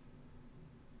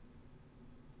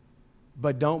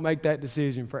 But don't make that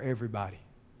decision for everybody.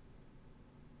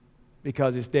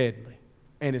 Because it's deadly,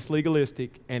 and it's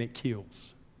legalistic, and it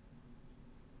kills.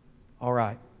 All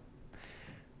right.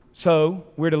 So,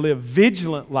 we're to live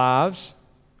vigilant lives,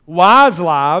 wise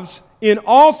lives, in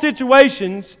all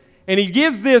situations, and He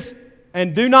gives this,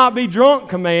 and do not be drunk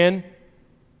command,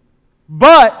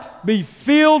 but be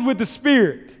filled with the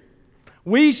Spirit.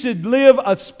 We should live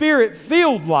a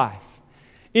Spirit-filled life.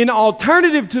 In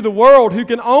alternative to the world who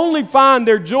can only find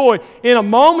their joy in a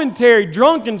momentary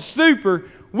drunken stupor,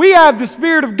 we have the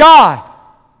Spirit of God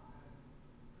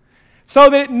so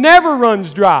that it never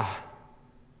runs dry.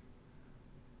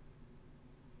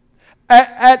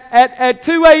 At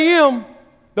 2 a.m.,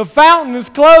 the fountain is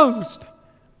closed.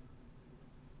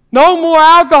 No more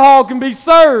alcohol can be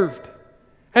served.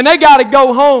 And they got to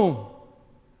go home.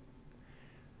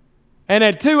 And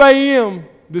at 2 a.m.,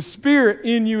 the Spirit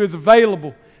in you is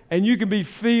available. And you can be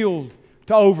filled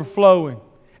to overflowing.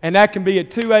 And that can be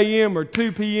at 2 a.m. or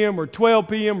 2 p.m. or 12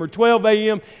 p.m. or 12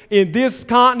 a.m. in this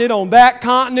continent, on that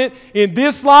continent, in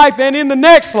this life, and in the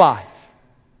next life.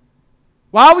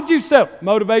 Why would you settle?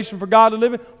 Motivation for God to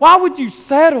live in? Why would you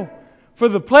settle for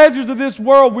the pleasures of this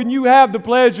world when you have the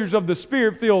pleasures of the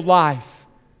Spirit-filled life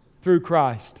through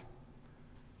Christ?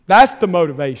 That's the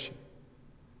motivation.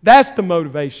 That's the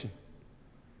motivation.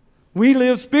 We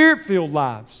live Spirit-filled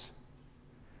lives.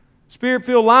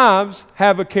 Spirit-filled lives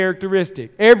have a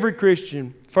characteristic. Every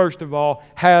Christian, first of all,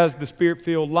 has the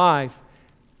Spirit-filled life.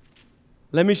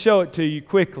 Let me show it to you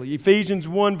quickly. Ephesians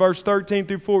 1, verse 13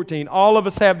 through 14. All of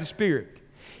us have the Spirit.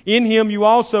 In Him you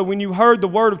also, when you heard the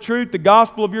word of truth, the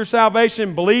gospel of your salvation,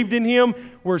 and believed in Him,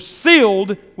 were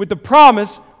sealed with the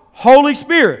promise, Holy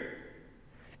Spirit,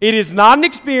 It is not an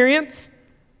experience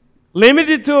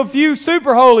limited to a few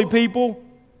super holy people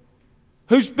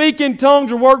who speak in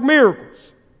tongues or work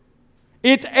miracles.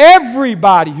 It's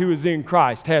everybody who is in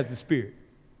Christ has the Spirit.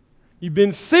 You've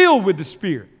been sealed with the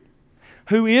Spirit,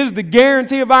 who is the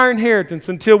guarantee of our inheritance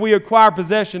until we acquire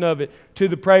possession of it to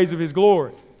the praise of His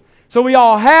glory. So we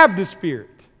all have the Spirit.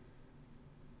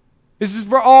 This is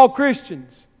for all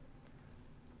Christians.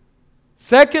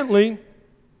 Secondly,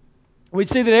 we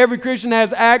see that every Christian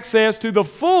has access to the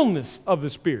fullness of the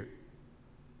Spirit.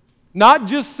 Not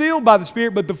just sealed by the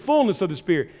Spirit, but the fullness of the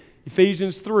Spirit.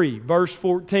 Ephesians 3, verse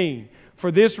 14.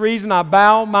 For this reason I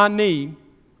bow my knee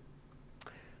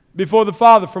before the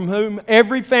Father, from whom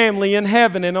every family in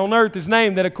heaven and on earth is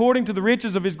named, that according to the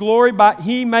riches of His glory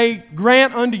He may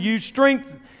grant unto you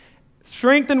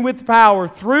strengthened with power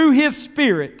through His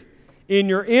Spirit in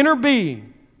your inner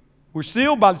being. We're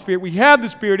sealed by the Spirit. We have the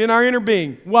Spirit in our inner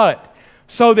being. What?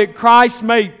 So that Christ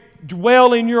may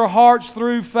dwell in your hearts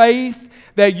through faith,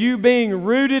 that you being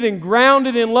rooted and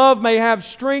grounded in love may have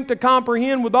strength to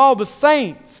comprehend with all the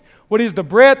saints what is the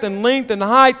breadth and length and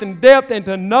height and depth, and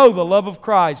to know the love of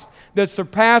Christ that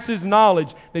surpasses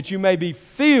knowledge, that you may be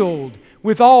filled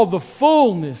with all the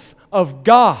fullness of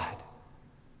God.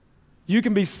 You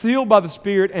can be sealed by the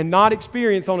Spirit and not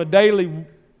experience on a daily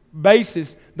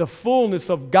basis the fullness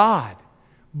of God.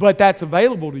 But that's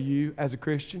available to you as a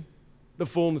Christian. The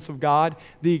fullness of God,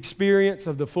 the experience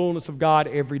of the fullness of God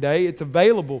every day. It's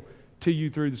available to you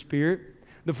through the Spirit.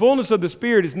 The fullness of the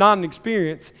Spirit is not an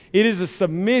experience. It is a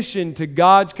submission to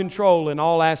God's control in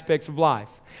all aspects of life.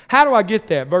 How do I get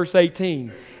that? Verse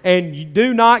 18. And you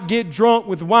do not get drunk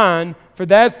with wine, for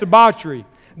that's debauchery.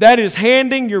 That is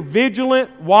handing your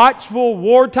vigilant, watchful,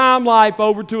 wartime life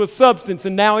over to a substance,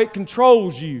 and now it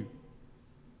controls you.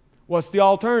 What's the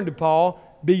alternative, Paul?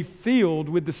 Be filled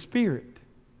with the Spirit.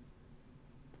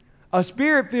 A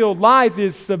Spirit-filled life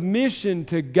is submission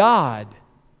to God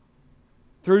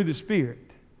through the Spirit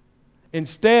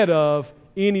instead of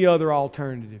any other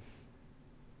alternative.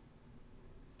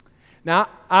 Now,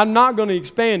 I'm not going to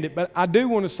expand it, but I do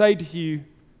want to say to you,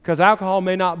 because alcohol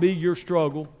may not be your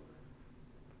struggle,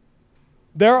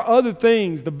 there are other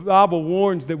things the Bible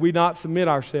warns that we not submit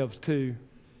ourselves to.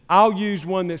 I'll use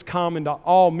one that's common to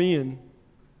all men,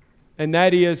 and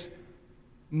that is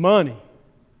money.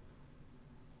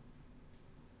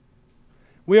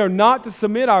 We are not to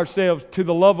submit ourselves to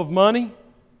the love of money,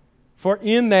 for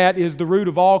in that is the root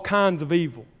of all kinds of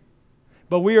evil.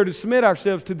 But we are to submit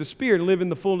ourselves to the Spirit and live in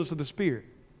the fullness of the Spirit.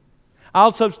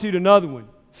 I'll substitute another one,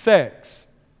 sex.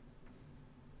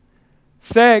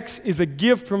 Sex is a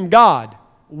gift from God.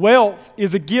 Wealth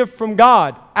is a gift from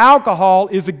God. Alcohol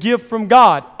is a gift from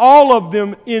God. All of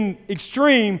them in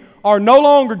extreme are no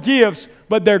longer gifts,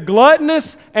 but they're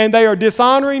gluttonous and they are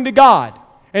dishonoring to God.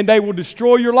 And they will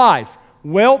destroy your life.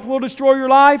 Wealth will destroy your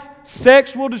life.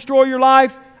 Sex will destroy your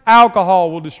life.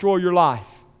 Alcohol will destroy your life.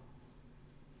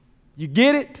 You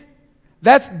get it?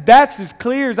 That's as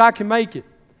clear as I can make it.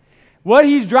 What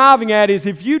he's driving at is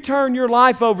if you turn your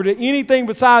life over to anything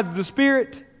besides the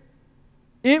Spirit,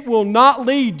 it will not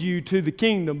lead you to the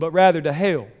kingdom, but rather to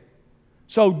hell.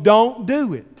 So don't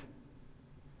do it.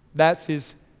 That's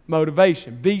his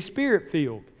motivation. Be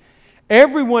Spirit-filled.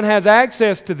 Everyone has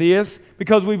access to this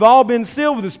because we've all been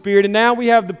sealed with the Spirit, and now we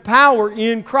have the power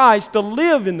in Christ to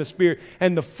live in the Spirit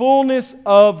and the fullness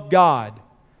of God.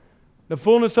 The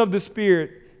fullness of the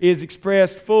Spirit is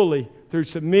expressed fully through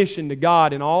submission to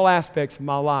God in all aspects of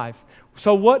my life.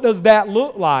 So what does that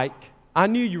look like? I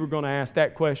knew you were going to ask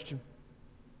that question.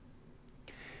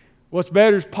 What's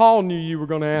better is Paul knew you were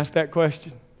going to ask that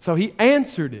question. So he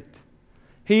answered it.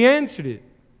 He answered it.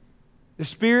 The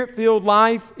Spirit-filled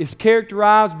life is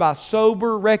characterized by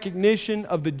sober recognition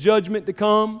of the judgment to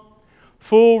come,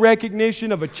 full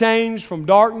recognition of a change from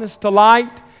darkness to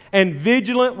light, and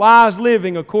vigilant, wise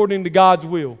living according to God's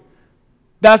will.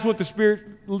 That's what the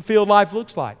Spirit-filled life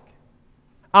looks like.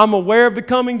 I'm aware of the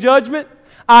coming judgment.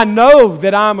 I know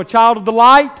that I'm a child of the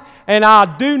light, and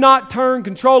I do not turn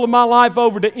control of my life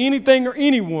over to anything or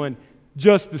anyone,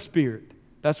 just the Spirit.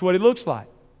 That's what it looks like.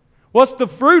 What's the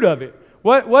fruit of it?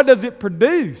 What does it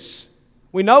produce?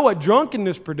 We know what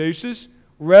drunkenness produces,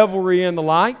 revelry and the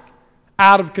like,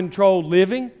 out of control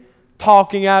living,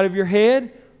 talking out of your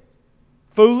head,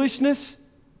 foolishness,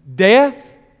 death.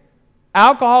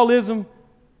 Alcoholism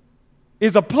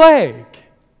is a plague,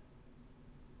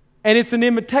 and it's an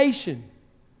imitation.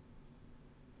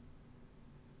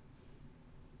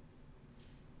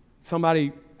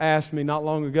 Somebody asked me not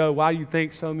long ago, why do you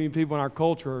think so many people in our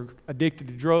culture are addicted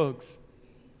to drugs?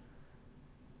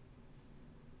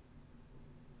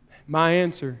 My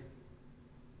answer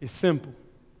is simple.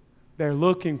 They're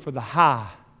looking for the high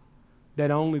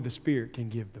that only the Spirit can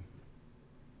give them.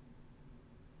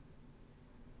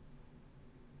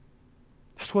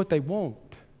 That's what they want.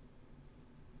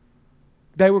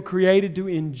 They were created to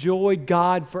enjoy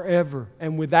God forever.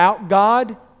 And without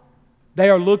God,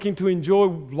 they are looking to enjoy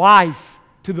life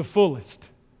to the fullest.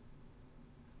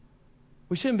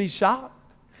 We shouldn't be shocked.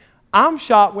 I'm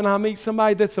shocked when I meet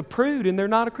somebody that's a prude and they're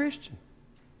not a Christian.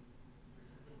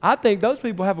 I think those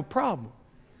people have a problem.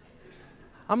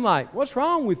 I'm like, what's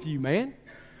wrong with you, man?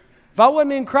 If I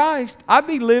wasn't in Christ, I'd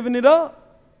be living it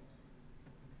up.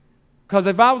 Because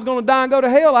if I was going to die and go to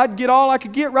hell, I'd get all I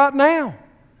could get right now.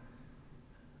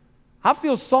 I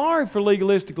feel sorry for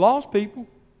legalistic lost people.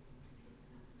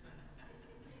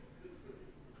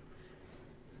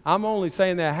 I'm only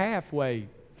saying that halfway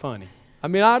funny. I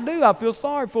mean, I do. I feel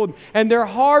sorry for them. And they're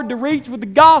hard to reach with the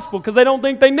gospel because they don't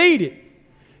think they need it.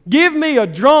 Give me a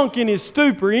drunk in his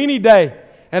stupor any day,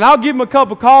 and I'll give him a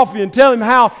cup of coffee and tell him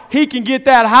how he can get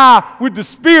that high with the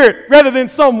Spirit rather than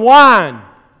some wine,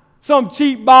 some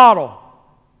cheap bottle.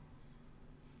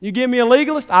 You give me a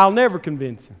legalist, I'll never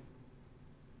convince him.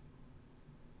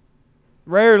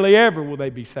 Rarely ever will they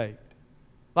be saved.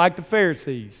 Like the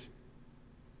Pharisees.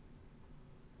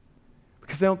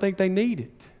 Because they don't think they need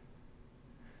it.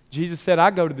 Jesus said, I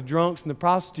go to the drunks and the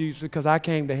prostitutes because I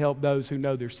came to help those who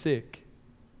know they're sick.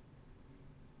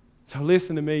 So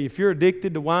listen to me. If you're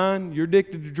addicted to wine, you're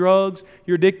addicted to drugs,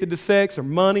 you're addicted to sex or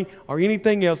money or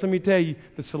anything else, let me tell you,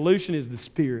 the solution is the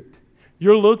Spirit.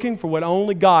 You're looking for what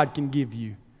only God can give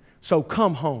you. So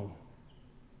come home.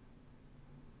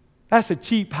 That's a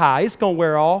cheap high. It's going to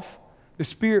wear off. The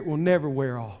Spirit will never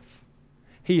wear off.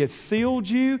 He has sealed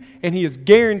you and He has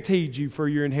guaranteed you for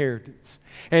your inheritance.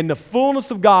 And the fullness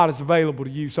of God is available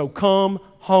to you. So come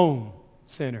home,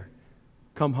 sinner.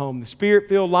 Come home. The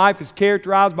Spirit-filled life is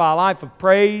characterized by a life of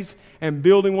praise and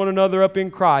building one another up in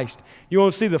Christ. You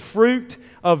want to see the fruit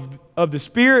of the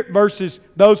Spirit versus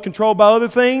those controlled by other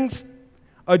things?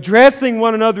 Addressing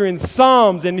one another in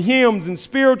psalms and hymns and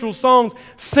spiritual songs,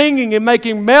 singing and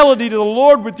making melody to the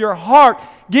Lord with your heart,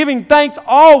 giving thanks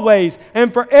always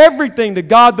and for everything to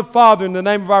God the Father in the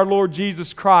name of our Lord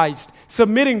Jesus Christ,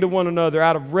 submitting to one another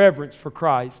out of reverence for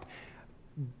Christ.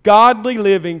 Godly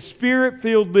living,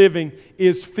 Spirit-filled living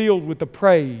is filled with the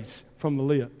praise from the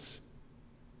lips.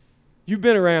 You've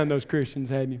been around those Christians,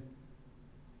 haven't you?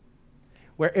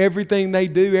 Where everything they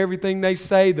do, everything they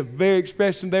say, the very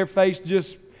expression of their face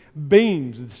just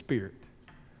beams of the Spirit.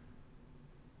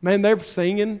 Man, they're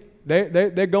singing,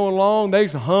 they're going along, they're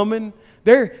humming,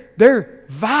 they're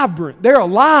vibrant, they're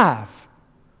alive,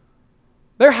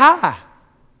 they're high.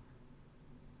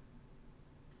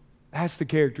 That's the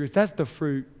characteristic. That's the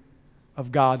fruit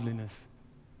of godliness.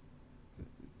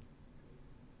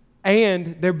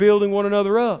 And they're building one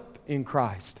another up in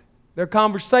Christ. Their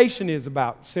conversation is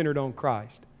centered on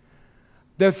Christ.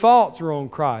 Their thoughts are on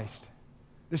Christ.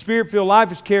 The Spirit-filled life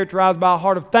is characterized by a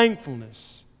heart of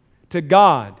thankfulness to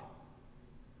God.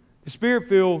 The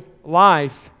Spirit-filled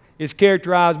life is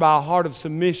characterized by a heart of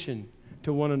submission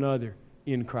to one another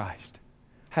in Christ.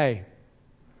 Hey,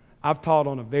 I've taught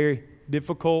on a very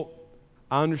difficult,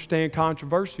 I understand,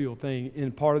 controversial thing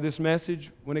in part of this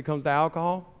message when it comes to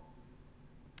alcohol.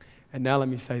 And now let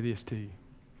me say this to you.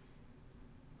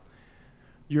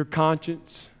 Your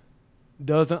conscience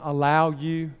doesn't allow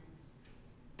you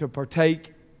to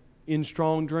partake in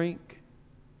strong drink,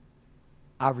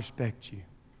 I respect you.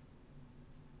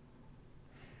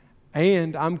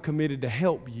 And I'm committed to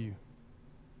help you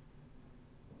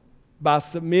by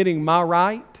submitting my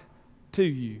right to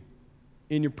you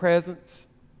in your presence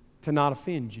to not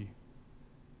offend you.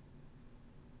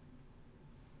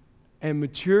 And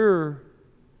mature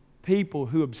people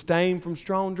who abstain from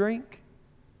strong drink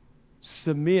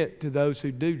submit to those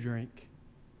who do drink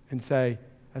and say,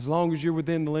 as long as you're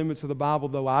within the limits of the Bible,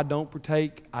 though I don't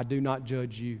partake, I do not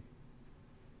judge you.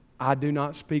 I do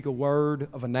not speak a word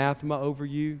of anathema over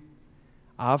you.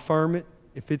 I affirm it.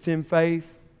 If it's in faith,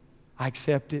 I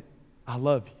accept it. I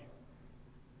love you.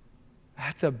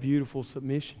 That's a beautiful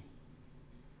submission.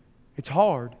 It's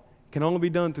hard. It can only be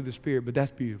done through the Spirit, but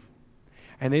that's beautiful.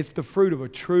 And it's the fruit of a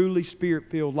truly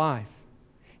Spirit-filled life.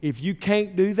 If you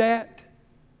can't do that,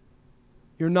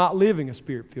 you're not living a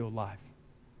Spirit-filled life.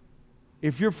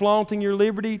 If you're flaunting your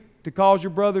liberty to cause your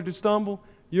brother to stumble,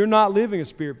 you're not living a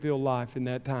Spirit-filled life in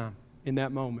that time, in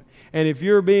that moment. And if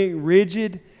you're being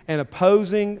rigid and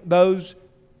opposing those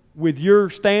with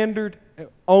your standard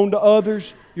on to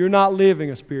others, you're not living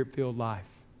a Spirit-filled life.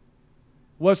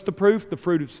 What's the proof? The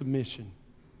fruit of submission.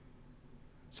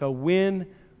 So when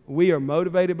we are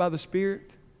motivated by the Spirit,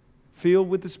 filled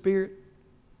with the Spirit,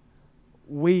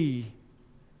 we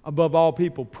above all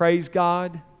people, praise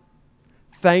God,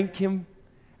 thank Him,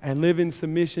 and live in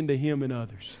submission to Him and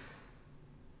others.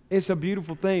 It's a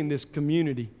beautiful thing, this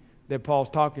community that Paul's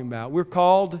talking about. We're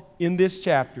called in this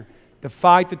chapter to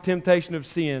fight the temptation of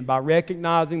sin by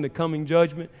recognizing the coming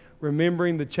judgment,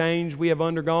 remembering the change we have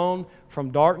undergone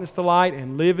from darkness to light,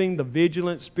 and living the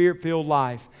vigilant, Spirit-filled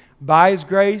life. By His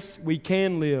grace, we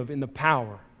can live in the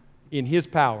power, in His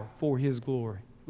power, for His glory.